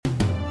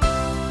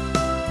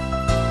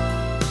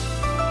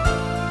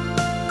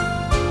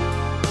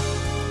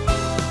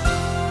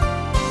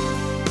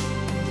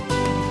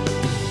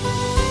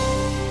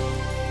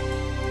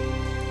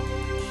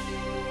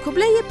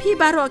Pi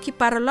baro ki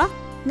paralog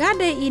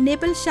ngade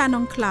enable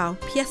shanong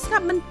cloud piasngap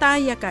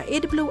mentay yaka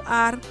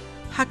AWR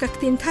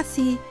hakaktin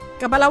kasi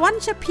kabalawan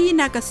siya pi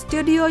na ka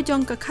studio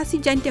jong ka kasi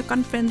jante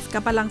conference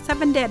kabalang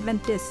 7-day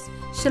Adventist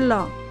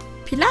Shalom.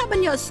 Pila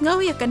banyo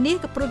sngaw yaka ni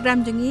ka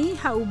program jongi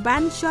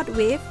hauban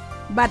shortwave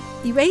but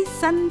iway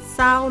san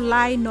sao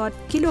lai not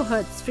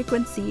kilohertz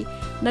frequency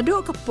nado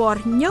kapor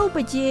nyaw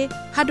baje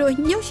hado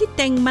nyaw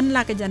shiteng man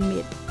la ka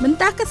janmit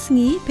menta ka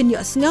sngi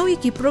penyo sngaw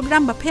ki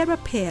program ba per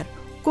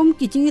kum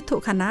ki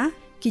iathuh khana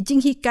ki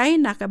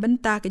jingkmen na ka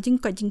benta ka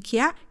jingkot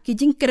jingkia ki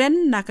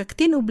jingkmen na ka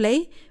tin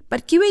ublay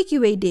pat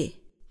kiwei de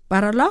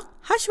paralog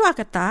haswa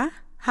kata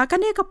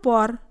hakane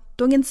kapor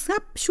tungin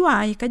sap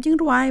shuai ka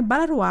jingruai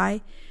balarwai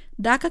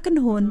da ka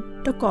kanhun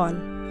tokol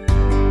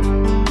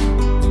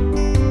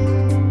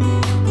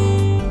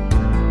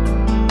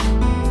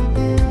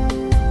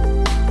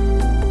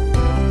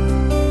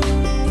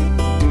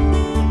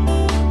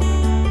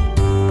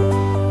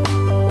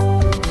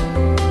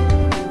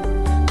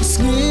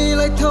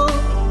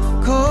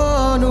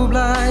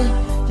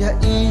ya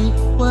i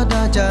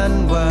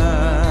wadajan wa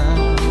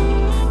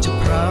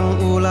ceprang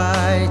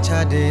ulai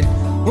cadin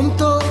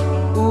untuk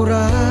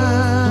ura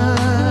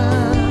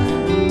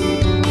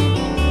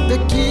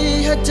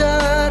deki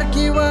hajar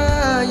kiwa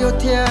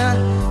yotia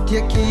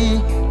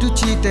tiaki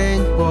duci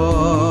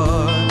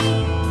tenpon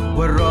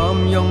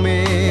warom yong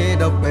me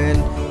dopen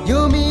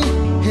yomi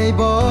hey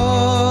boy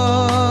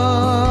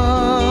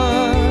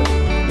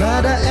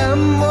nada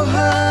em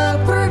moha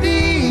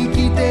perdi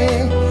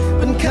kite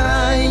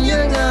penkai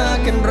yang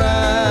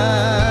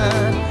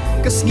ran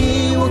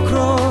kasngi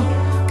wakro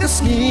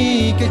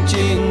kasngi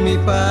kecing mi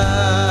pa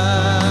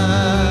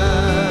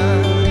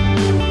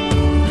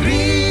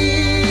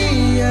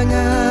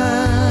rianga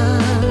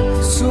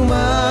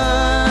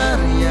sumarianga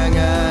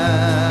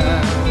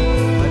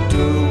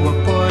adu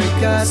wapoy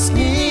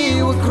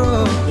kasngi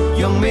wakro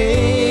yang me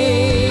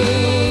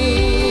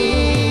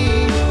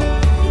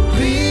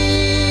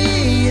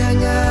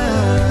rianga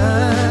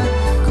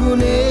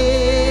kune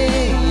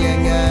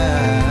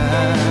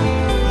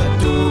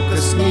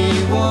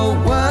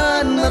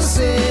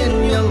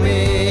sen yang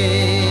me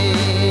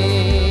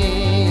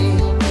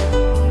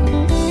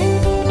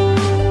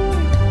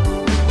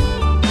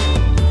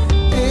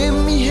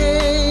emi he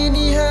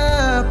ni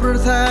ha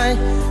perthai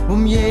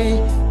ye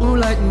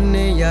ulat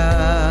ne ya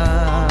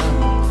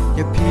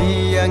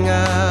pi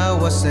anga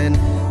wasen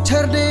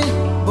charde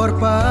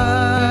borpa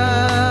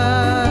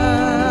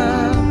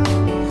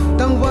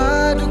tang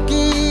wadu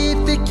ki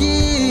teki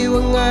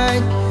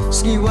wangai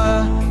skiwa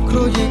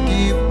kroye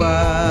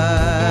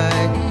kibai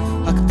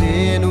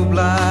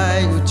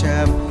nublai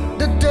ucam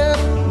dedep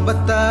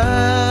batai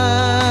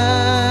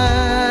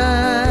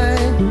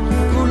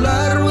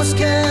kular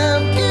mynskhem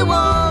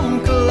kiwam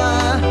kla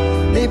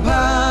ne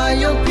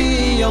bhayong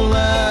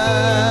piyonga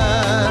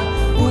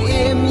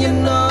uim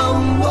yenom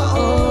wa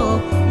o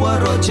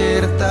waro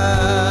certa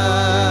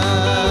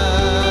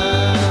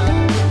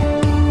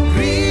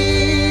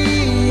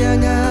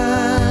rianga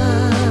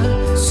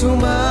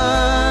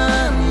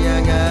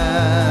sumarianga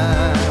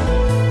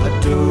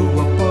adu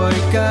wapoy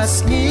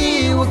kasngi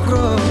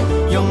wakro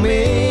yang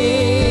me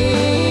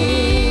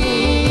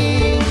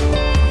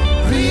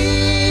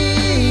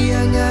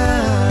rianga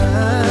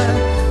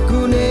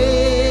kune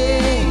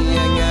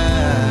yanga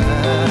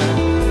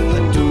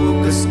adu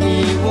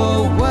kasngi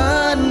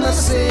wawan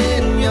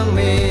nasen yang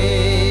me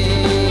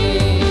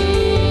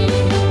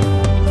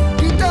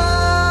kita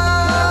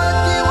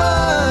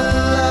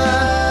kiwala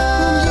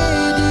umye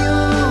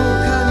diu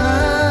kana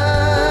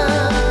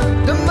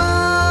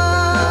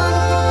deman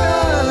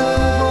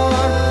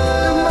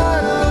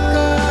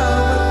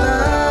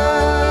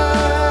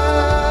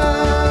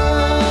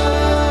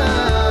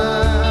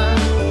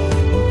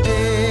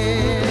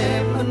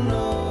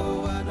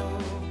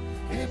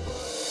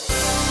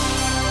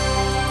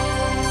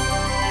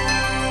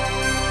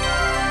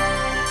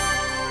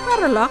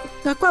paralog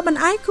ngakwa ban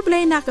ai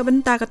kublay na ka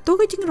benta ka tu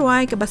ka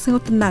jingruai ka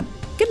basngot nat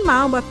kin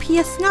mau ba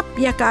pias ngap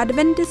ya ka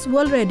Adventist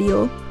World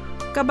Radio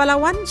ka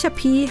balawan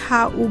shapi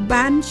ha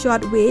uban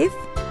shortwave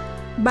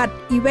but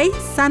iway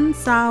san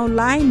sao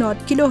lai not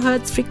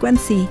kilohertz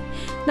frequency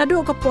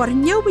nado ka por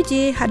nyaw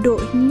bije hado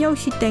nyaw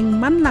shiteng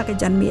man la ka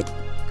janmit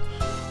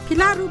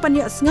pilaru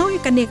banyo sngaw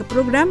yakane ka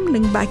program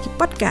ling baki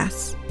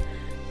podcast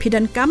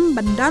pidan kam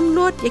ban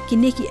download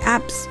yakini ki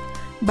apps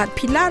but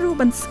pilaru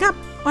ban skap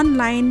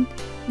online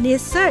ni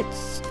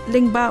search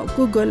ling ba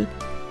Google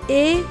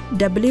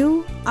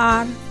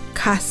AWR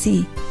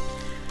kasi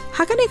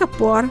hakane ka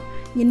por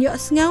nginyo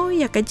sngaw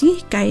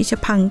yakaji kai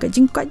syemphang ka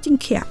jingkot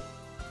jingkia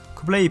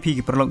kublai pi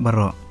ki perlok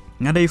baro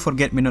ngadai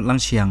forget minute lang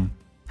siang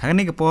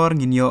hakane ka por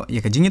nginyo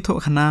yakajing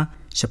iathuh khana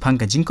syemphang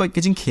ka jingkot ka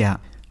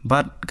jingkia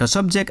but ka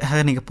subject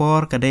hakane ka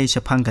por kadai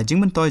syemphang ka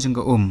jingmen toy jong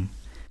ka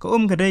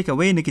kadai ka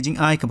we ni ka jing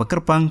ai ka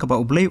bakerpang ka ba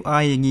ublai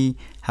ai ngi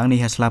hangni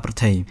hasla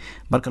perthai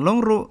bar ka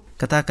longru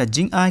kata ka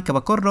jing ai ka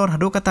ba kordor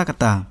hado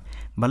kata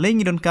balai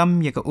ngidon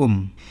kam ya ka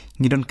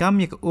ngidon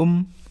kam ya ka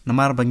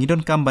namar ba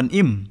ngidon kam ban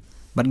im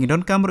ban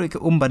ngidon kam ro ka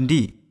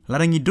bandi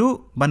larang idu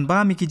ban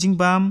ba mi ki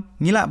jingbam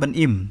ngila ban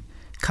im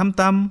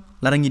khamtam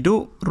larang idu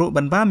ru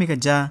ban ba mi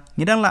kaja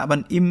ngidang la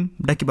ban im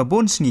daki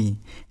babon sngi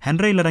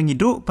hanrei larang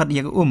idu pat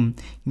ya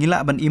ngila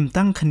ban im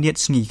tang khnyet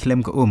sngi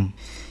khlem ka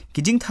ki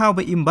jing thau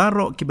ba im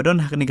baro ki badon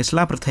hakni ka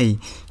sla prathai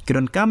ki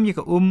don kam ya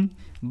ka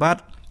bat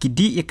ki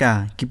di ya ka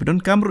ki badon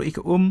kam ru ik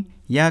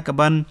ya ka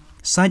ban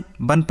saj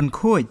ban pen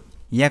khoj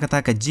ya kata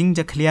ka jing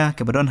ja khlia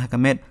ka badon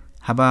hakamet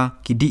haba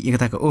ki di ya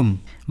kata ka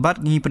bat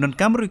ngi pedon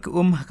kam ru ik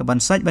ka ban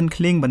saj ban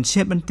khling ban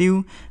shep ban tiu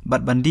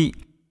bat bandi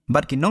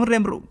bat ki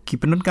nongrem ru ki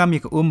penun kam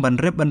ya ka ban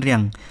rep ban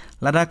riang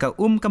lada ka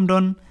kam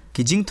don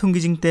ki jing thung ki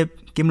jing tep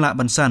kimla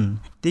ban san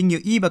ting yu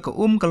I ba ka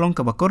kalong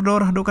ka ba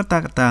kordor hadu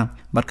kata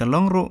bat ka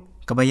long ru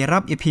ka ba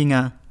yarap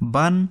ipinga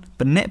ban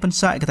penek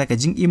pensa kata ka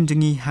jing im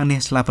jengi hane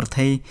sla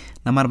perthai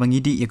namar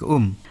bangidi ya ka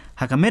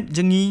hakamet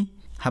jengi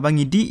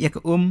habangi di ya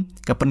ka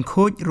ka pen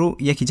khoj ru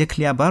ya ki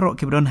jakhlia baro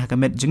ki bron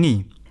hakamet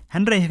jengi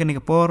handrai hakani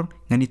ka por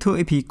ngani thu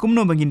ipi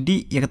kumno bangin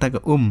di ya kata ka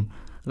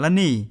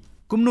lani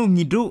kumnu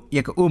ngidu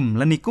ya ka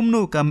lani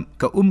kumnu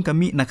ka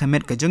kami na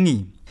khamet ka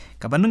jengi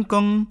ka banung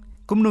kong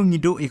kumnu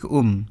ngidu ya ka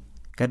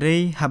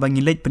kadai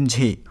habangi lej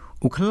penje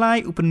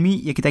ukhlai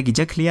upenmi ya kita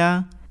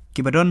gijaklia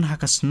ki badon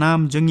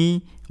hakasnam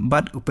jengi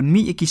bat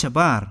upenmi ya ki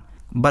sabar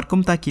bat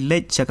kumta ki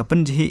lej cha ka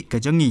penje ka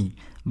jengi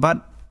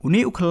bat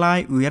uni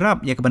ukhlai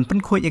uirap ya ka ban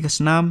pen khoj ya ka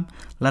snam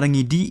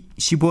larangi di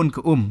sibon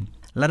ka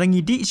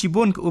larangi di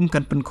sibon ka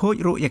kan pen khoj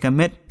ro ya ka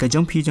met ka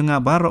jongphi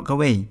jonga barok ka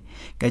wei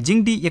ka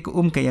jingdi ya ka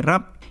ka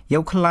yarap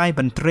yau khlai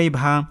ban trei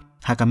bha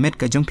hakamet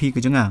ka jongphi ka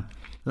jonga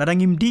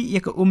larangim di ya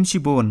ka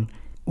sibon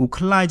u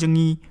khlai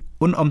jongi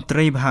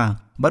trei bha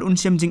bar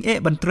syem jing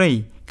ban trei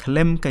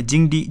khlem ka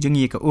jingdi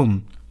jongi ka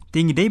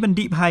ting dei ban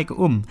di bhai ka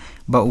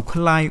ba u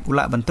khlai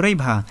ula ban trei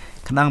bha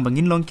khnang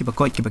bangin long ki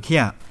bakoi ki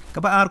bakhia ka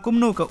ba ar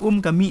kumno ka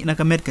kami na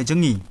kamet ka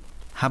jongi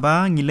haba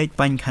ngilej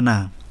pan khana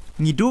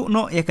ngidu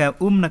no ya ka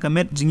na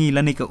kamet jongi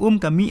lani ka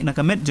kami na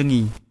kamet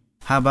jongi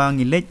haba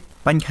ngilej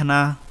pan khana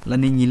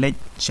lani ngilej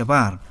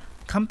shabar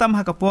khamtam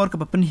ha kapor ka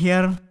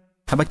penhiar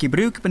haba ki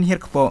briu ki penhiar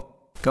kapo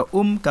ka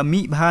kami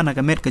bha na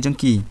kamet ka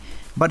jengki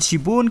bat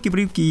sibun ki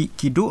briu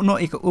ki du no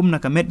e ka na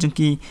kamet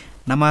jengki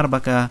namar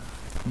baka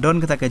don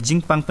kata ka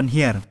jingpang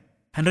penhiar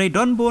hanrei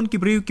don bon ki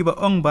briu ki ba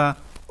ba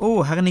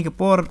hakani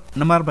kapor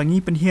namar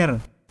bangi penhiar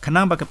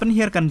khanang baka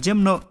penhiar kan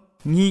jem no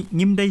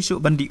ngimdai su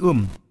bandi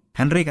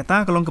hanrei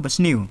kata kalong ka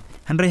basniu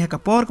hanrei ha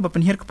kapor ka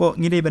penhiar kapo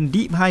ngidei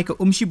bandi bhai ka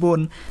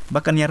sibun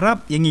bakan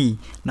yarap yangi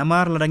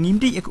namar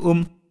ladangimdi ek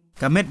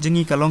kamet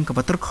jengi kalong ka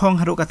patur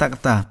khong haru kata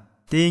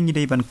ting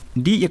dei ban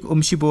di ek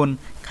sibon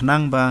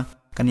khanang ba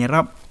kan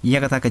yarap ya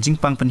kata ka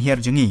jingpang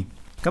penhiar jengi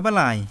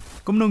kabalai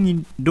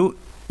kumnong do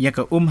ya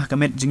ka ha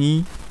kamet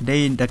jengi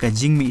dei da ka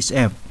jingmi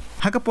isep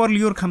ha ka por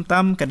liur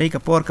khamtam ka dei ka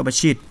por ka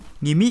bashit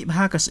ngimi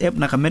bha ka sep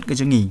na kamet ka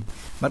jengi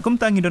bat kum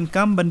tangi don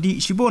kam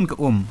bandi sibon ka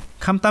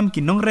khamtam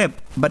ki nongrep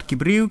bat ki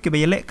briu ki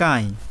bayele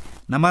kai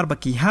namar ba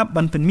ki hab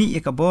ban penmi e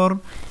ka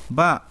bor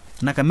ba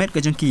na kamet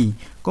ka jengki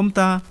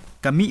kumta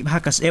kami bha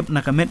kasep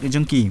na kamet ka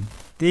jengki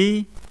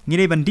ti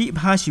ngire bandi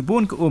bha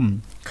sibon ka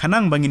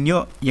khanang bangin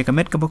yo ya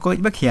kamet ka bakoi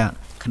bakhia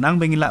khanang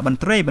bangin la ban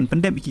trei ban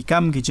pendep ki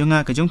kam ki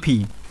jonga ka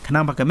jongphi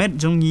khanang ba kamet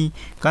jongi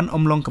kan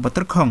omlong ka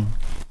bater khong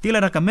ti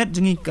la kamet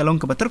jongi kalong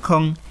ka bater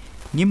khong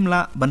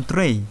ngimla ban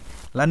trei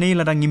lani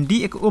la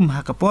ngimdi ek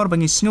ha ka por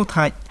bangi sneu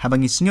thai ha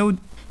bangi sneu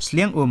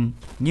sliang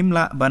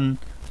ngimla ban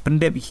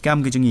pendep ki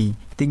kam ka jongi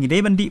tingi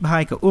dei bandi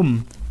bhai ka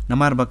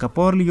namar ba ka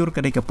por liur ka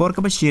dei ka por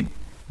ka bashit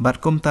bat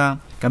kumta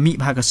kami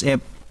bhagas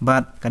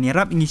bat kan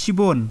yarap ingi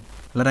sibon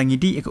larangi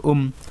di ek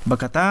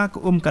bakata ka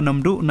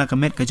kanomdu na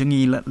kamet ka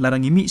jongi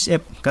larangi mi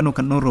sep kanu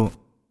kan noro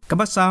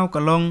kabasaw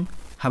kalong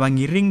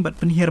habangi ring bat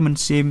penhiar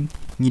Mynsiem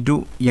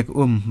ngidu yak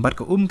bat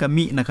ka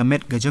kami na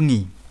kamet ka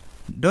jongi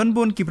don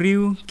bon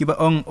kibriu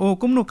kibaong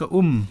kumno ka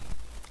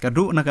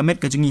kadu na kamet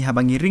ka jongi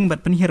habangi ring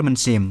bat penhiar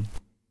Mynsiem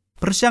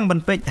persyang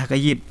ban pej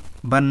hakayit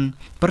ban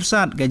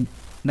persat ga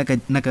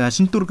naka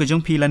sentur ka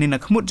jongphi lani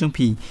na khmut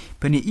jongphi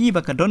pani I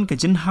ba ka don ka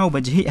jin hau ba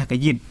jehi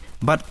hakayit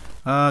bat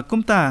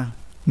kumta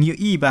ngiu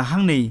I ba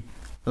hang nei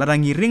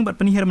larangi ring bat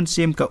penhiar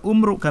Mynsiem ka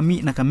ru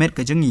kami na kamet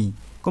ka jengi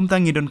kumta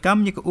ngi don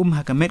kam ye ka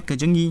ha kamet ka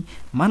jengi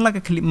man la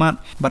ka khlimat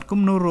bat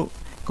kumnoro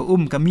ka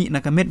kami na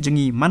kamet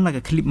jengi man la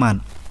ka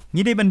khlimat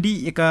ngi de bandi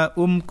ye ka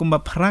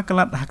kumba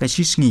phrakalat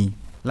hakasisngi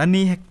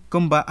lani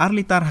kumba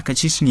arlitar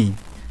hakasisngi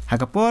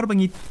hakapor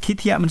bangi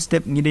khithia man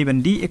step ngidei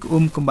bandi ek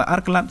kumba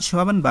arklat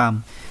shwaban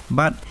bam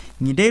bat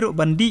ngidei ro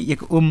bandi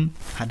ek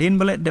hadin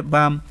balet de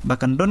bam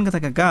bakan don kata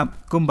kagap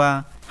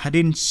kumba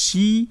hadin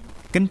si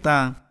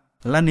kenta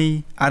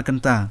lani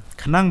arkanta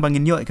khanang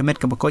bangin yo ekamet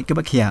ka bakoi ka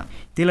bakhia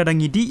tila dang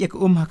ngidi ek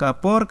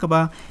hakapor ka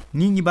ba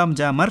ngingi bam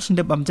ja mar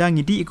sendep bam ja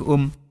ngidi ek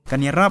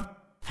kan yarap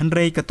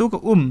hanrei katu ka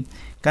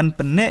kan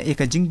penne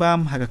ek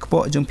jingbam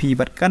hakapo jongphi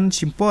bat kan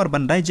simpor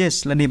ban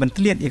digest lani ban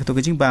tliat ek to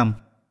ka jingbam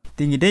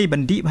tingi dei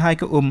bandi bhai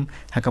ka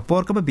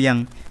hakapor ka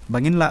babiang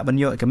bangin la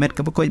banyo kamet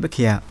ka bakoi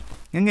bakhia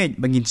ngangej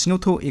bangin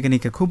snotho ikani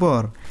ka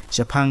khubor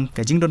syemphang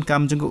ka jing don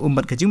kam jong ko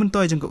bat ka jing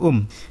mentoi jong ko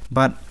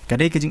bat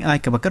kadai ka jing ai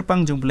ka bakar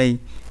pang jong play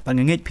ban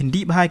ngej phindi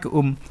bahai ko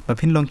ba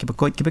phin long ki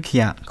bakoi ki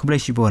bakhia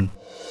khublai shibon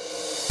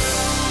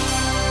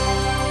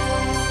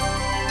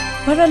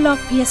Paralog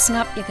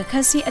piasngap yaka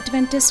kasi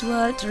Adventist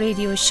World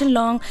Radio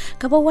Shillong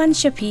kabawan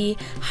shapi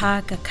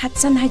ha ka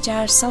khatsan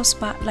hajar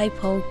sauspa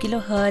laipo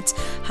kilohertz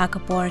ha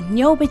kapor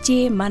nyaw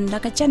beje man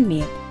laka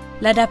chanme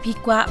lada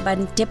pikwa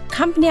ban tip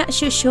company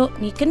shusho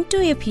ni kentu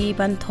yapi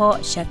ban tho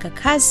shaka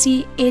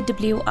kasi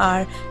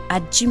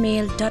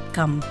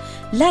awr@gmail.com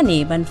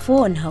lani ban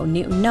phone hau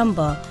ni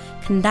number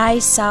khandai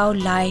sao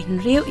lai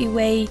nriu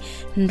iway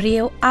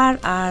nriu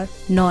rr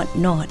not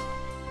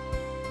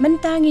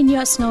Mentangin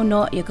yo snow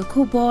no yo ka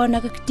kubo na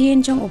ka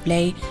ktin jong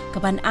ublay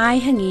kaban ay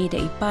hangi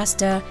da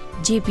pastor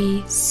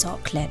JB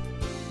Soklet.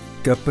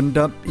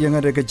 Kapendap yang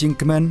ada ke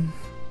jingkmen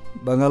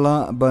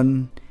bangala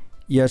ban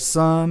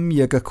yasam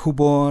ya ka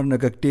kubor na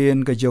ka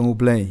ktin ka jong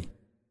ublay.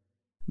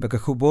 Baka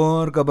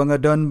kubor ka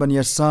bangadan ban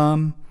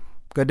yasam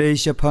kadai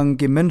syemphang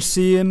Ki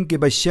Mynsiem ki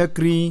ba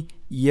shakri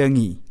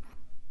yangi.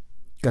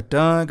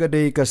 Kata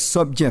kadai ka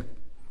subject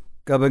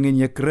ka bangin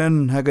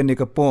yakren hagani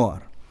ka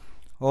por.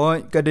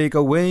 Oi kadai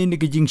ka wei ni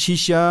kijing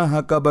shisha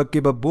hakaba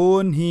ke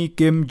babon hi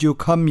kem ju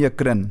kham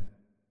yakran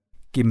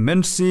Ki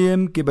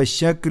Mynsiem ke ba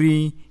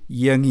shakri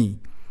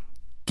yangi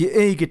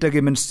Kiei kita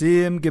Ki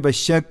Mynsiem ke ba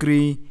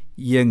shakri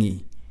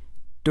yangi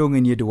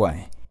tongin ye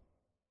duai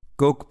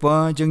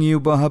kokpa jang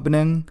yu ba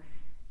habnang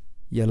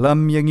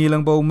yalam yangi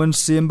lang bau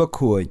Mynsiem ba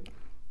khoi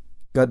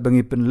kat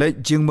bangi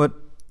penlek jingmot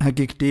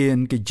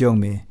hakiktian ke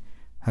jongme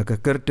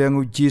hakakertang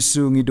u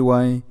Jisu ngi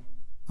duai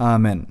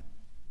amen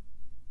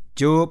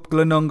Job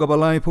kelenong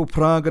kabalai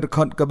pupra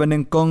kerkut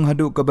kabaneng kong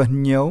hadu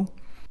kabahnyau.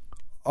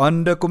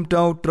 Anda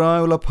kumtau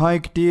trai ula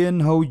paik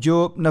tien hau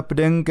Job na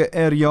pedeng ke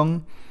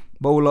eryong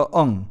baula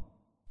ong.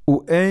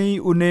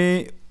 Uei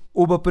une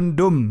uba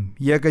pendum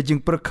ya ka jing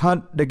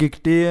perkat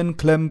dagik tien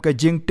klem ka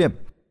jing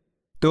tip.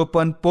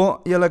 Topan po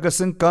yala ka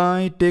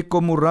sengkai te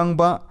komurang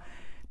ba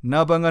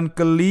nabangan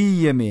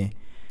keli yeme.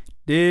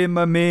 Te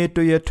mame to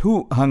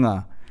iathuh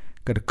hanga.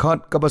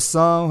 Kerkut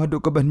kabasau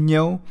hadu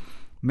kabahnyau.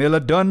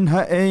 Meladon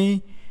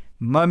hae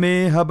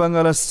Mame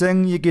habangala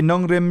seng yiki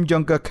nongrim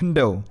jongka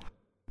khyndew.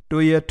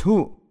 To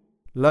iathuh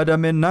lada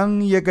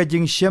menang yaka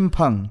jing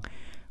shemphang.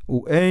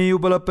 Uei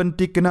ubala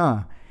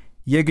pentikna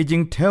yaki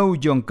jing theu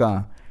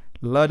jongka.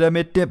 Lada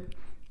metip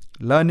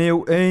lane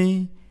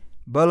uei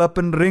bala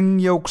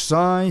pynring yau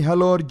ksai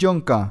khlur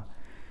jongka.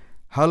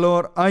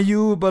 Khlur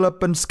ayu bala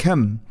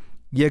pynskhem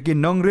yaki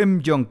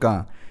nongrim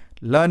jongka.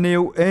 Lane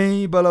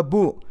uei bala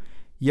bu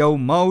yau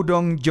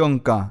mawdong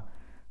jongka.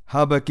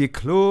 Habaki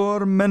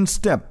khlur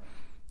menstep.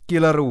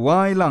 Kila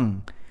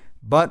rwailang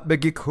bat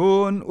bagi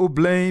khun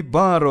ublay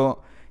baro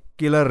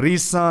kila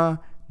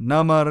risa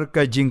namar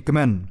ka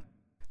jingkmen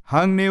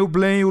hang ne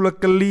ublay ula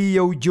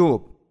keli yau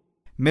Job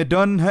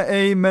medon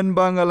hae men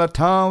bangala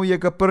tau ya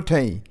ka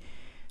pertai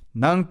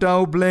nang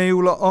tau ublay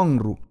ula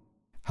ongru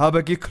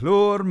habaki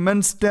khlur men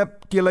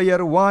step kila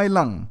yar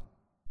rwailang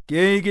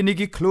Kiei gini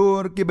ki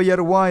khlur ki bayar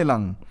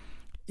rwailang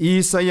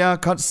Isaya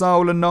khat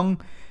sau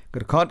lenong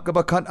kerkut ka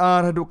bakat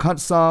ar hadu khat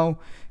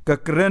sau ka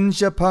keren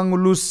syemphang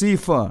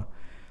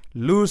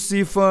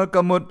Lucifer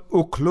kamut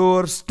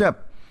khlur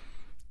step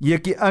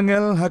yeki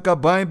angel haka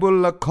Bible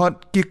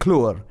lakot ki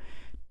khlur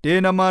te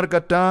namar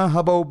kata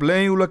habau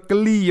blay ula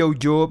keli yau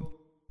Job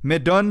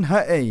medon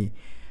hae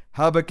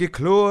haba ki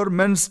khlur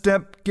men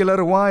step kila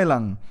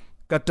rwailang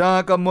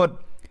kata kamut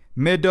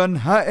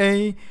medon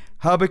hae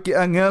haba ki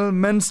angel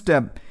men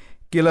step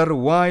kila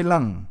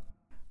rwailang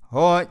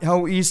hoi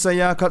hau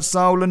Isaya khat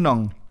sau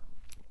lenong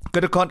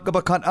kedekot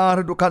kebakat ar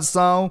du khat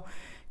sau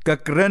ka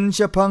keren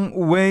syemphang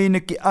uwei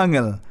neki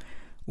angel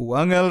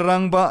angel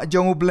rangba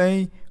jong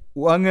ublay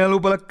angel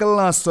ubala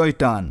kelas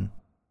soitan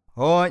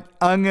hoi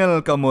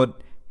angel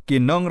kamut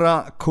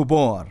kinongra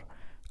kubor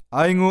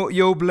aingu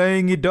yo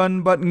ublay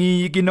ngidon bat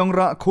ngi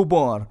kinongra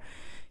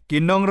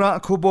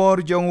kubor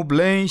jong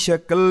ublay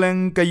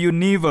syakeleng ka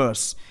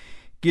universe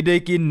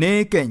kidai ki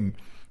neken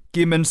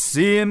Ki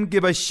Mynsiem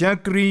ki ba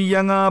shakri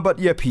yanga bat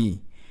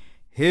yapi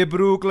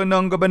Hebrew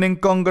kelenong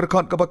kebaneng kong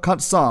kerkut kebakat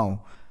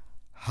sau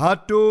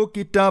Hatu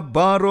kita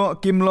baro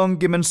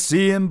kimlong Ki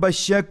Mynsiem ba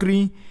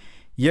shakri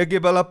yagi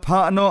bala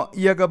pakno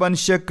yaga ban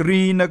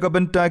shakri na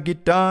kabenta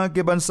kita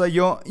ke ban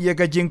sayo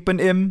yaga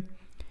jingkmen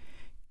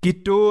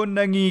kito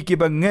nangi ki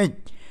bangej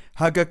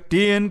hagak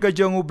tien ka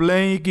jong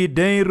ublay ki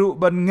deiru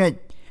ban ngej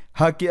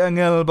haki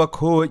angel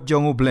bakho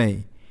jong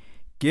ublay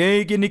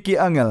Kiei gini ki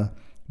angel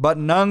bat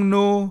nang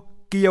no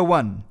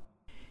kiawan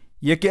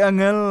yaki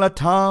angel la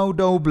tau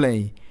da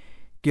ublay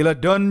kila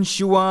don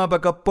shua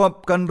baka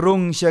pop kan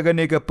rung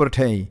syagane ka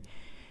pertai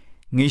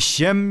ngi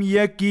shem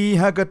yaki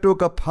hagato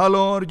ka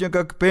phalor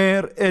jaga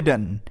per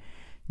eden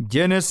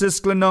Genesis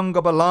klenong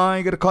ka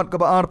balai kerkut ka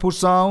baar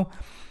pusau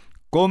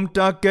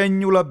komta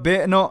kenyula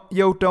be'no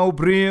yau tau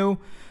briu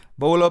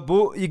baula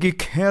bu yiki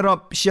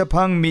kerap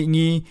syemphang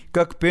mingi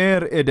ka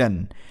per eden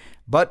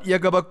bat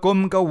yaga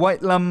bakum ka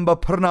rwailang ba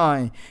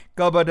pernai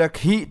ka badak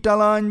hi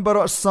talan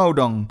barok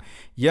saudong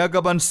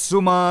yaga ban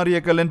sumar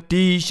yaga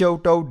lenti syau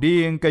tau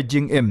ding ka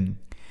jingkmen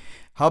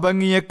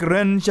habang yak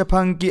ren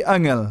syemphang ki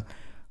angel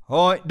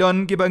hoi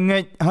don ki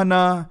banget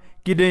hana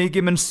Kiei Ki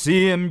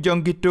Mynsiem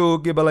jong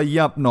gitu ki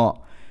balayap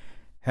no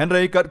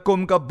Henry kat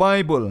kum ka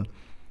Bible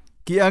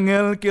ki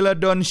angel kila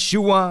don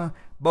shua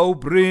bau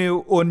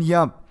breu on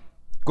yap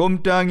kum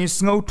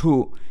tangis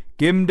ngautu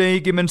Kiei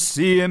Ki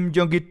Mynsiem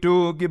jong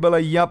gitu ki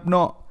balayap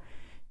no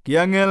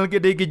ki angel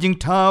Kiei ki jing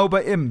tau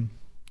ba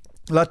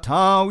la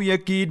tau ya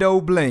ki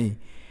dau blay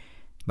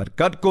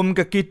kat kum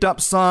ka kitab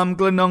sam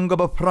klenong ka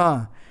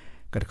bapra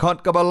kat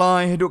khot ka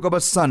balai hidu ka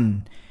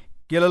basan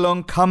kila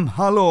long kam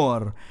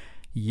halor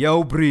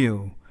Yau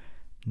briu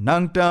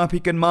nang ta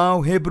pikan mau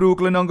Hebrew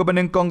klenong ka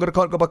baneng kong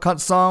kerkut ka bakat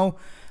sao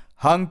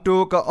hang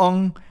tu ka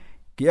ong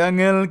ki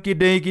angel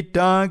Kiei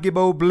kita ki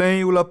bau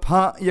blay ula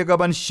pa ya ka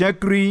ban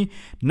shakri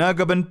na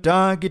ka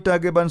banta kita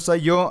ka ban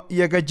sayo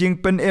ya ka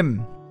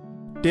jingkmen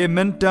te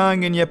menta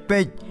ngin ya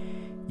pej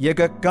ya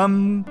ka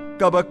kam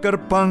ka ba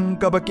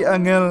kerpang ka ba ki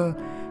angel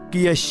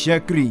ki ya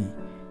shakri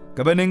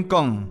ka baneng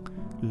kong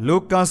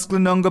Lukas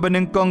klenong ka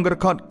baneng kong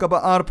kerkut ka ba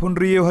ar pun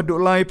riu hadu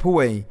lai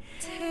puwe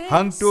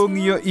hang tung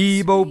yo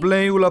bau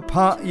blay ula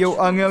pa yo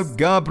angel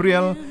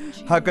Gabriel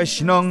haka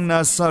shnong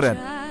Nazaret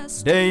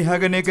day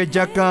hagane ka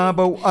jaka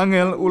bau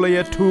angel ula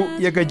iathuh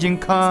ya ka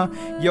jingka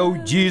yo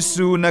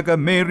Jisu naga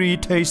Mary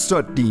thai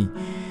soti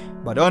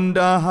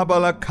badonda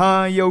habala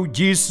ka yo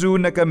Jisu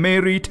naga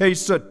Mary thai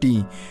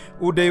soti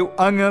udeu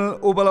angel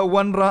ubala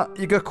wanra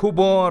ika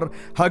khubor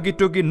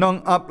hagitu gi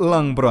nong ap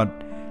lang brot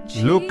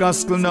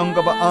Lukas klenong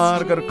ka ba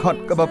ar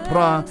kerkut ka ba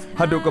pra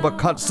hadu ka ba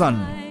khatsan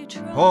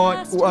hoi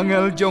u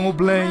angel jong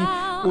ublay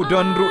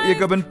udon ru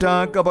ika benta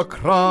ka ba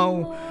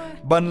kraw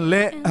ban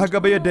le haga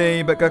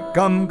bayade ba ka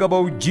kam ka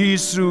bau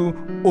Jisu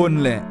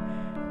on le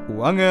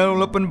u angel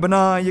lapan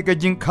bana ika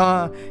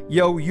jingka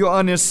yau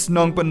Yohanes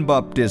nong pen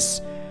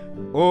baptis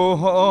o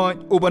hoi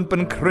uban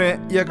pen kre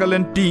ya ka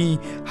lenti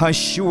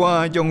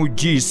hashua jong u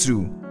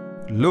Jisu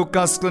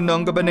Lukas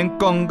klenong ka baneng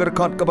kong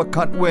kerkut ka ba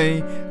katwe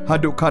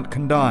hadu kat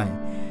khandai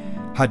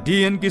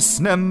hadian ki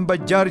snem ba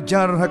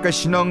jar haka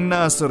shnong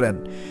Nazaret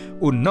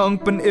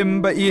unong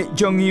pen ba i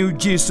jong yu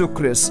Jisu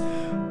Kris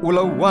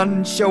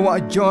ulawan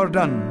syawa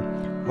Jordan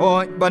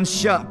hoi ban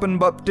sya pen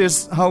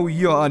baptis hau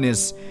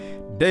Yohanes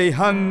day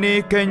hang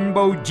ne ken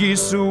bau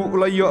Jisu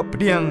ulayo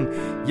pdiang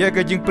ya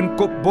ka jing pen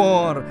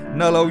kubor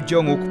nalau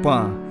jong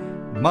ukpa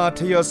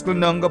Matius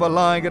klenong ka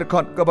balai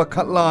kerkut ka ba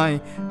khatlai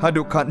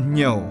hadu khat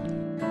nyau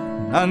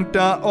nang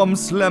ta om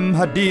slem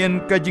hadian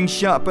ka jing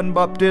sya pen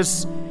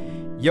baptis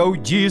Yau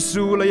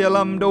Jisu la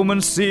yalam do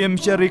Mynsiem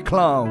syari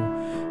klau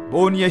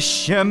bon ya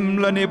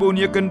shem la ne bon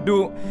ya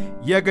khyndew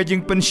ya ka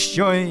jingkmen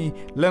shoy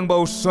lang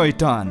bau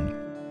soitan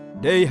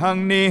day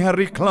hang ne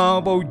hari klau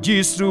bau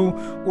Jisu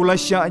ula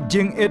sya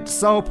jing it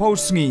sau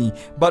posngi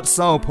bat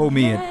sau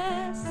pomiet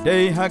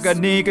day haga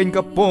ne kan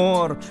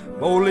kapor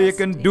bau le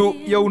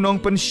khyndew yau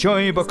nong pen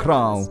shoy ba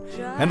krau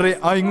henry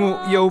aingu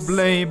yau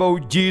blay bau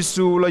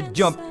Jisu la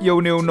job yau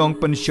neu nong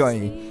pen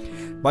shoy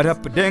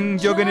badap pedeng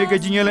jogane ka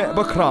jingele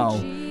ba krau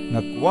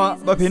nakwa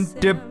ba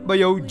pintip ba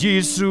yau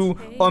Jisu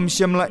om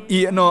shem la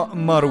i no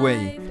marwe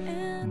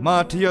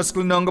Matius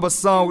klenong ka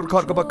basaw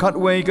khot ka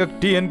bakatwe ka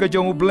tien ka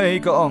jong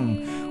blay ka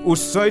ong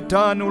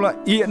usaitan ula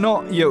i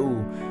no yau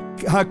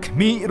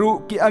hakmi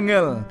ru ki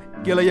angel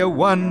kila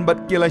yawan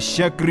bat kila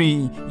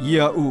shakri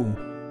yau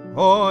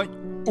hoi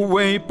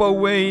uwe pa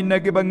we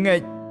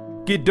nagibanget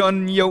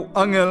kidon yau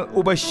angel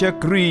uba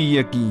shakri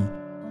yaki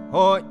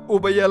hoi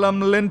ubaya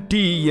lam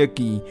lenti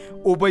yaki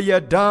ubaya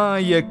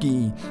da yaki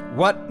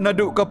wat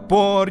nadu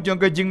kapor jong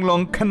ka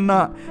jinglong khana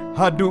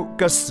hadu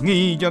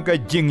kasngi jong ka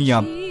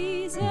jingyap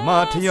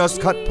Matius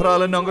khat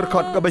prala nongger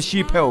khot ka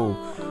bashipeu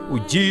u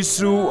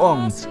Jisu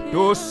ong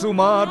do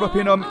sumar ba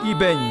pinom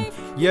ibeng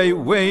yai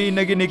we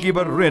nagi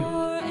baret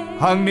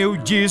hang neu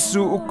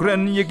Jisu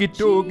ukren ye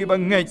gitu ki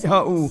bangai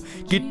hau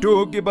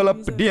gitu ki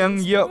balap pediang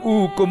ya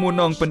u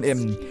komunong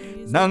penem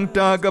nang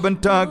ta ka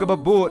banta ka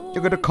babot ya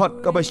ka khot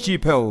ka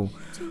bashipeu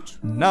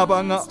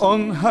nabanga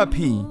ong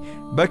happy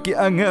baki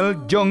angel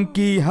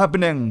jongki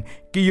habneng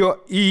kiyo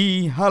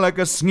i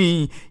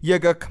halakasngi ya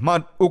ka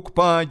khmat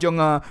ukpa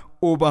jonga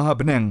uba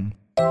habneng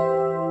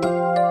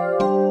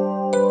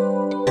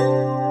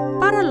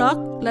paralog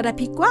lada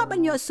pikwa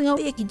banyo sengau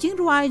ek jing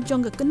ruai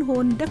jong ka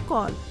kenhon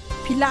dekol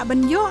pila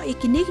banyo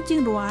ek ni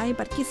jing ruai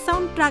bat ki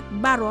soundtrack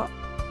baro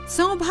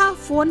song bha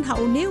phone ha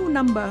new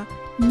number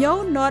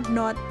Nyau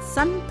not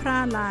san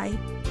pra lai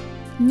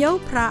Nyau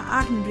pra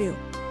arnriu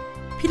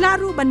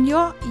Pilaru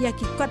banyo ya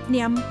ki kot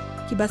niam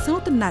ki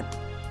basong tenat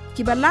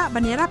ki bala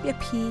banyarap ya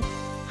pi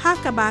ha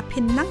ka ba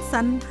pin nang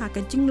san ha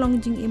ka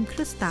jinglong jing im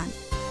Kristan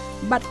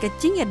bat ka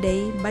jing ya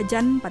day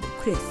bajan bat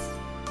Chris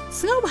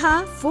Sngau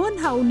ha phone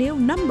ha new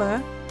number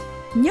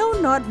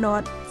Nyau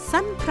not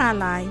san pra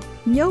lai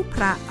Nyau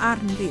pra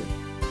arnriu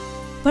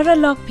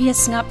Paralog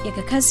pias ngap ya ka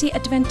Khasi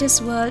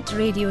Adventist World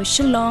Radio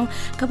Shillong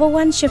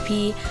kabawan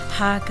shapi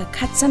ha ka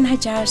khatsan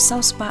hajar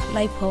sauspa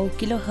laipo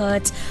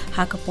kilohertz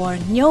ha ka por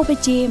nyo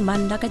beje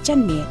man la ka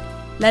chanmet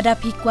lada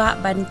pikwa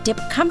ban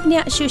tip company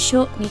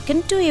shushu ni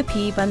kentu ya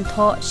pi ban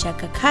tho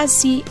shaka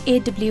khasi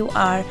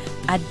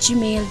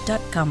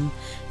awr@gmail.com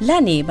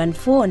lani ban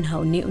phone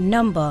hau ni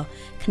number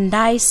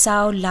khandai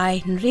sao lai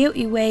nriu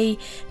iway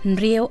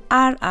nriu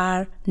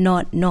rr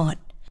not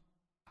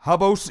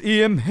Habos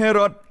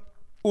Herod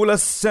ula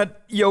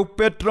set yau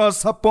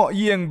Petras hapo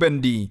yeng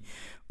bendi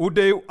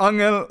udeu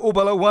angel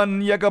ubalawan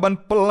yagaban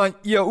pelaj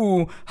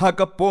yau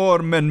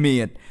hakapor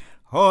menmiet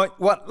hoi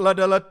wat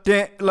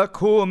ladalate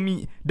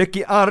lakomi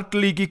deki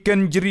artli ki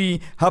kenjri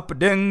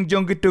hapdeng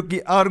jong gitu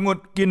ki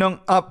arngut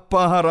kinong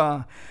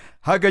apahara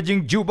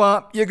hagajing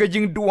jubab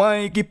yagajing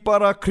duai ki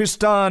para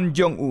Kristan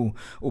jong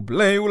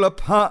ubleu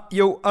lapha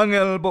yau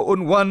angel bo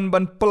unwan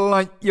ban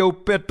pelaj yau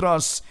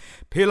Petras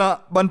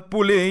Pila ban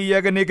pulih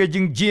ya gane ka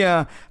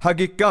jingjia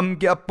hagi kam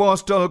ki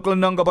apostol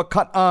kelenang ka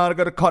bakat ar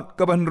ka dekat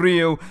ka ban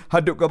riu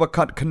haduk ka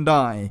bakat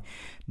kendai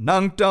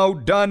nang tau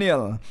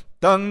Daniel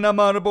tang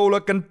namar bola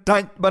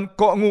kentaj ban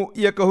kongu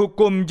ya ka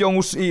hukum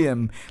jong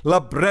syiem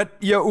labret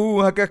ya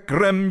ha ka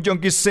krem jong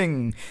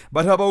kising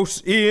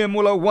barhabos syiem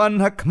mula wan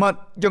hakmat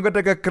jong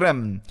ka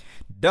krem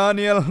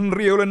Daniel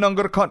henriu le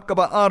nanggar kat ka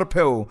ba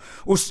arpeu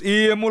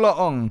syiem mula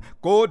ong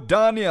ko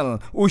Daniel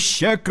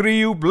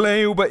shakri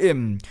bleu ba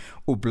im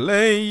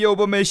ublei yo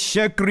ba me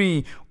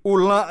shakri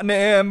ula ne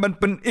ban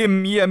pen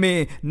im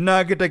yame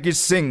na kita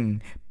kising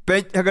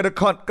pech haga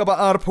kat ka ba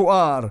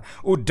arpuar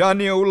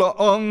Daniel la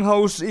ong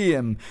haus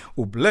iem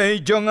ublei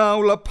jonga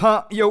ula pa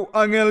yo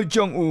angel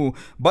jong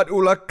bat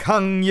ula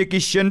kang ye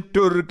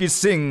kishentur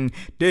kising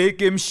te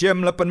kim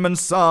shem la pen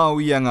mensau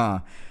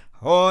yanga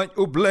hoi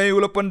ublei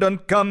ula pandan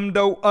kam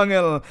dau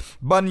angel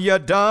ban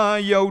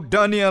yada yo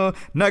Daniel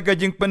naga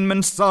jingpen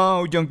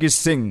mensau jong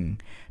kising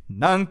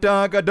nang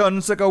ta ka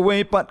don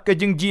sakaway pat ka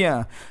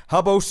jingjia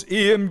habos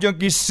syiem jong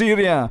ki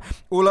Syria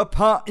ula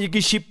pha iki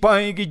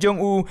shipai ki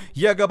jong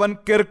yagaban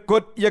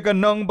kerkut yaga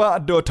nong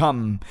ba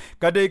dotam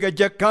kadai ka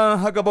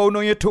jaka hagabau no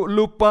yetu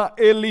lupa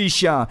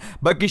Elisha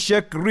bagi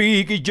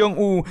shakri ki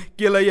jong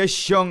kilaya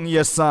shong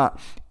yasa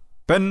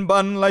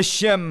penban la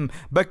shem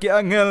baki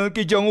angel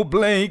ki jong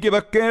blei ki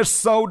baker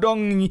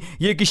saudong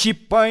ye ki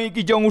shipai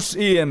ki jong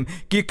syiem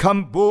ki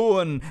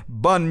kambon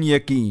ban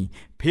yaki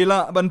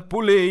Pila ban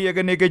pule ya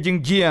gane ka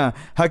jingjia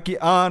haki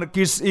ar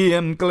kis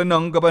syiem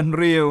kelenong ka ban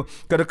riu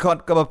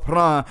kedekat ka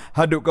pra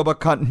haduk ka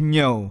bakat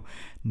nyau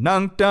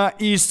nang ta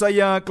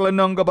Isaya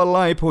kelenong ka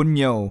balai pun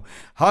nyau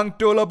hang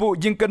to labu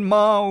jingkmen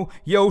mau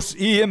yau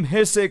syiem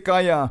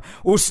Hezekiah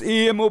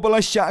syiem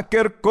ubala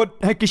kerkut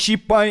haki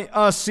shipai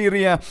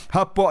Syria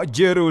hapo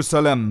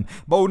Jerusalem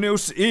bau ne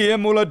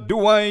syiem ula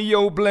duai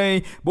yau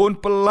blei bon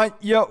pelaj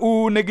ya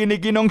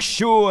negi nong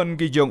shun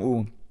ki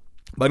jong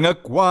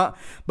bangakwa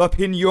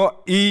bapin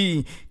yo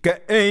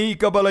Kiei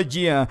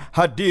kabalajia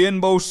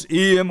hadien baus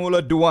syiem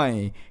ula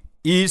duai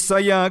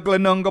Isaya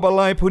kelenong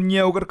kabalai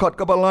punya kerkut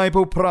kabalai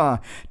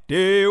pupra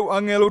Deu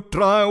angel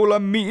utra ula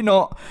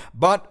mino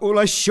bat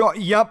ula syok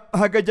yap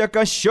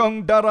hagajaka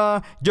syong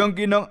dara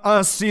jongkinong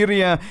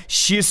Syria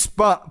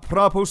shispa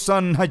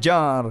prapusan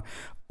hajar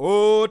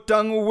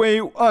tang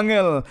weu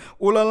angel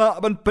ulala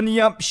ban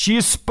peniap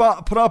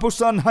shispa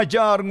prapusan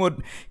hajar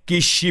ngud ki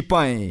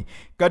shipai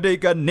kadai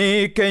ka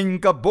neken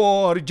ka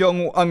bor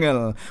jong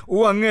angel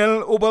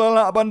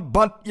ubalala ban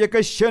bat ya ka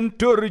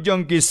shentur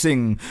jong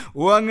kising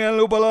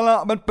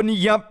ubalala ban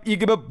peniap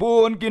igi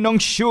babon ki nong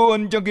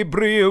shun jong ki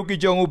briu ki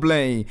jong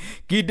ublei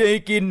ki dei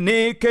ki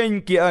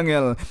neken ki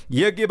angel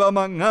ya ki ba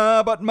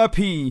mangabat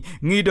mapi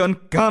ngidon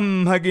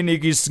kam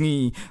hagini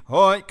kisngi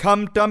hoi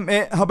kam tam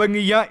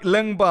habangi ya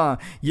lengba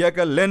ya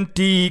ka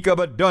lenti ka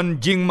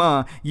badon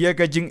jingma ya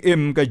ka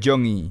jingim ka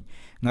jongi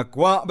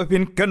ngakwa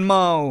bapin kan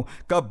mau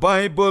ka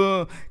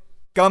Bible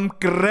kam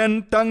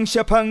keren tang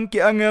syemphang ki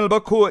angel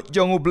bakut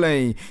jong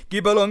ublei ki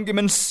balong ki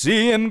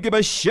Mynsiem ki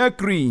ba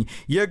shakri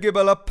ya ki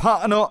bala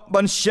pakno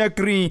ban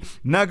shakri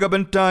naga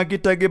benta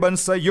kita ki ban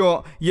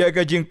sayo ya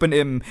ka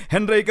jingkmen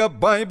henry ka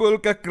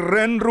Bible ka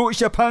keren ru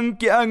syemphang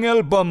ki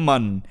angel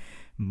baman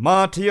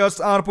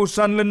Matias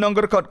arpusan lenong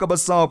kerkut ka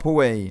basau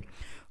puwei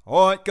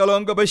Oi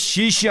kalong ka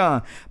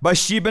bashisha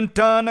bashi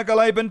benta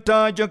nakalai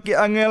benta jong ki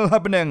angel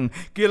habneng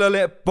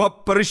kilale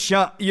pop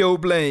persya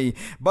yo blei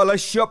bala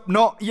shop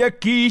no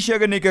yaki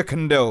shagani ka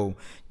khyndew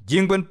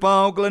jingkmen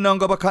pau kelenong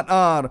ka bakat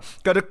ar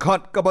ka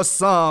dekat ka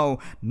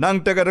basau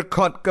nang ta ka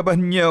dekat ka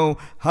banyo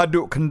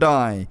haduk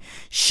kendai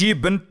shi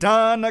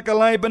benta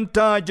nakalai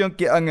benta jong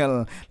ki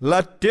angel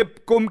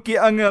latip kum ki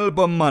angel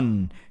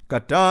baman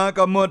kata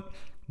kamut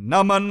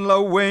naman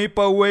lawei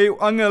pawei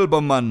angel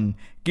baman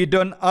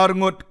kidon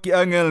arngut ki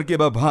angel ki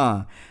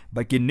babha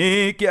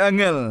bakini ki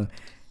angel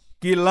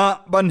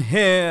kila ban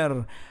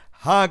her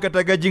ha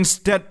kata gajing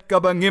stet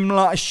ka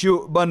bangimla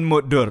syu ban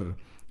mudur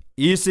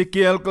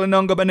Ezekiel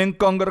kelenong ka baneng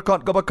kong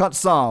kerkut ka bakat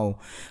sau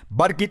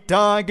bar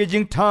kita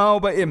gajing tau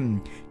ba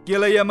im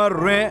kilaya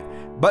mare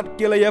bat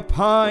kilaya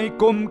pai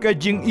kum ka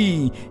jing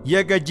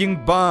ya gajing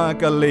ba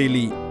ka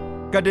leili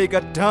kadai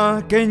kata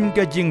ken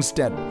ka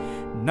jingsted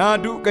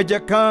nadu ka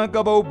jaka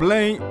ka bau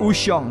blai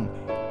usyong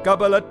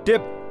kabala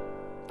tip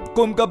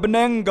kum ka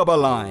beneng ka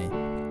balai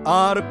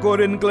ar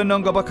korin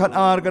klenong ka bakat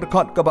ar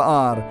kerkut ka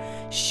baar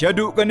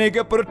syadu ka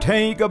nega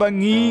pertai ka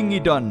bangi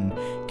ngidon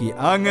ki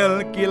angel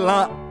ki la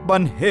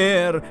ban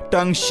her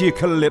tang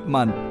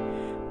shikalipman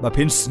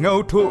bapin ngau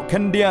thu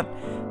kandiat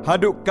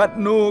haduk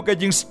katnu ka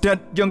jingsted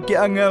jong ki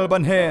angel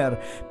ban her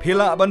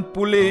pila ban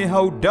pule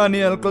hau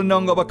Daniel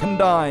klenong ka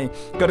bakandai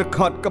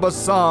kerkut ka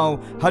basau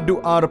hadu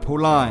ar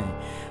pulai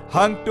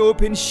hang tu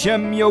pin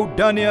shem yo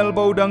Daniel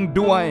mawdong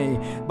duai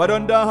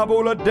badonda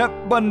habola dep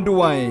ban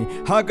duai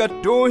haga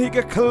tu hi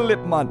ka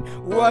khlipman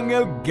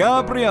wangel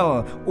Gabriel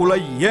ula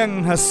yang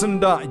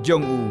hasenda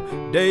jong u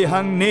dei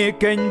hang ne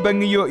ken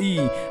bangyo i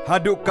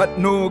hadu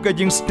katnu ka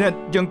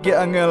jingsted jong ki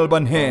angel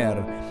ban her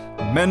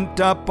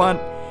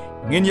mentapat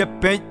ngin ya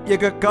pej ya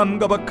ka kam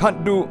ka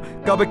bakadu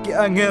ka baki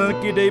angel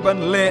ki dei ban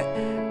le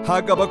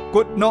haga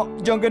bakut no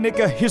jong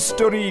ka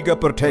history ka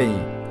pertai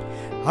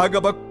haga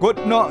bakut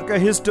no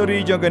ka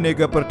history jong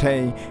ka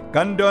pertai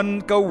kandon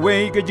ka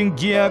wei ka jing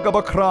jia ka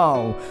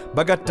bakrau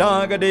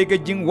bagata ka de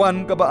ka jing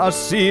wan ka ba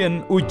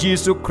asin u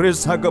Jesu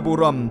Christ haga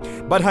buram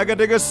bad haga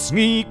de ka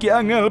sngi ki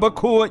angel ba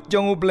ko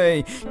jong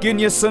ublei kin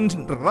ye san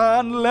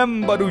ran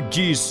lem badu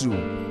Jesu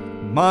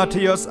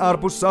Matius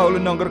arpu saul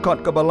nongger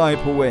kot ka balai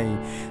puwei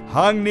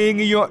hang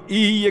ning yo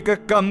i ka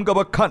kam ka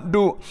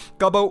bakadu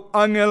ka bau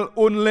angel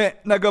unle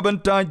naga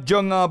benta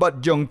jonga bat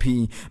jong pi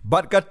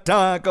bat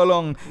kata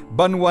kalong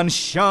banwan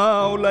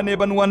shau lane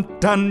banwan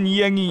tan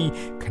yangi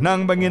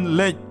knang bangin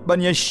lech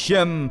ban ya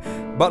shem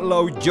bat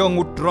lau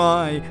jong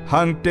utrai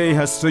hang te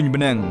hasuny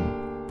beneng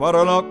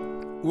paralok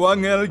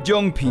wangel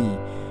jong pi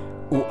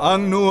u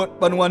ang nuot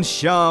banwan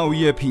shau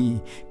ye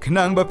pi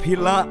knang ba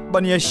pila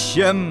ban ya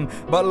shem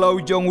ba lau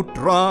jong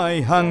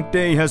utrai hang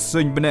te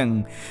hasuny beneng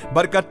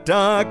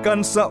berkata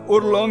kan sa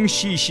urlong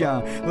shisha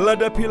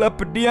lada pila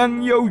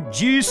pediang yo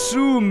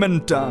Jesu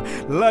menta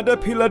lada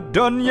pila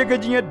don ya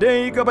gajinya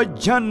dei ka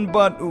bajan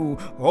bat u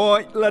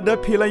hoi lada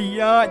pila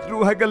ya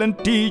ru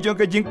hagalenti jong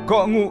ka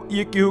jingkongu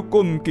ye ki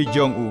hukum ki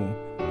jong u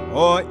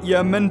hoi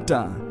ya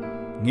menta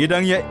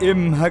ngidang ya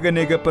im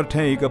hagane ka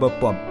pertai ka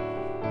bapop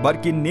bat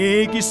ki ne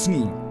ki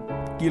sngi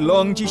ki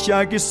long chi sha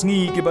ki sngi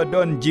ki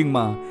badon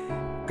jingma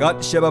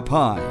kat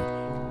shapai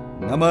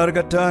ngamar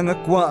kata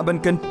ngakwa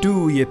ban kentu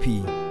ye pi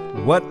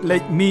wat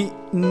let mi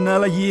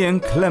nala yeng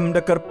klem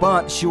da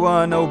karpat shwa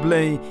na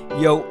ublei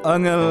yau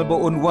angel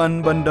bo unwan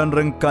bandan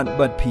rengkat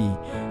bat pi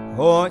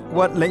hoi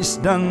wat let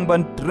sedang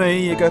ban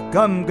trei ka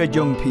kam ka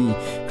jong pi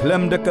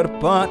klem da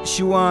karpat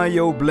shwa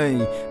yau blei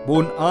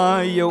bun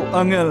ai yau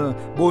angel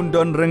bun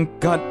don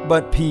rengkat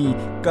bat pi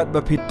kat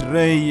ba pi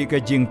trei ka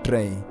jing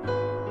trei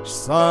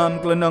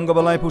sam klenong ka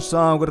balai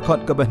pusau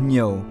kerkut ka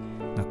bahnyo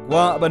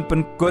nakwa ban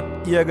penkut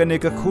ia gane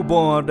ka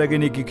khubor da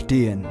gane ki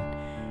ktien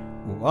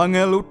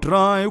angel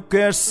utrai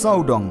uker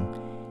saudong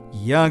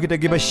ya kita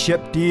giba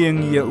syep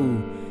tieng ya u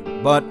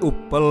bat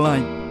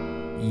upalai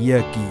ya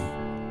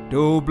ki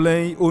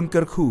doblei un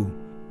kerku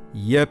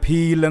ya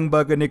pi lang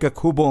bagane ka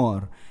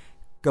khubor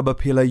ka ba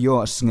phila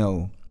yo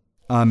sngo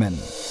amen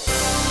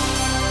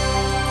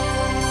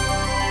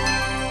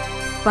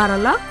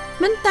Paralak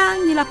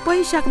mentang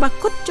nilapoi syak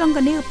bakut jong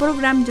kani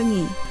program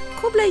jongi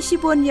kublai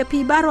sibon ya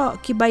pi baro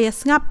ki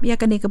bayas ngap ya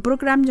kani ke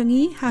program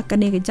jongi ha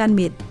kani ke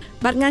janmit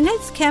bat ngangai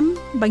skem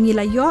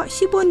bangila yo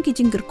sibon ki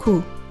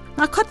jingkerku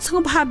ngakot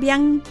sngop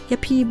habyang ya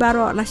pi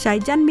baro la shai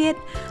janmit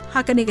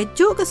ha kani ke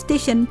ju ke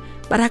station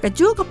bar ha ke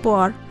ju ke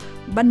por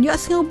ban yo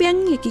sngau byang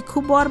ya ki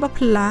khubor ba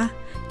phla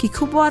ki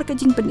khubor ke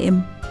jingpen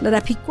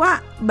lada pi kwa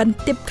ban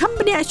tip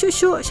company asu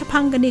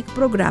syemphang kani ke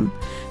program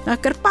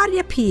ngakar par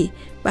ya pi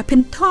ba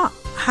pintho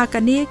ha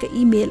kani ke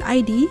email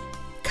ID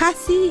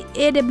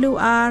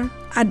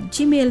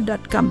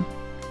kasi@awr@gmail.com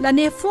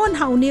lane phone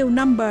hau new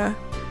number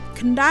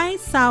khandai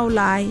sau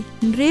lai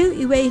nriu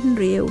iwei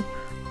nriu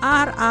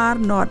rr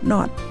not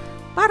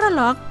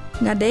paralog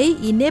ngadei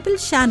enable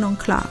shanong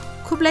kla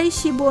kublai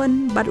shibon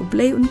bar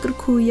ublai unkur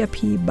khu ya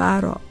phi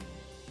baro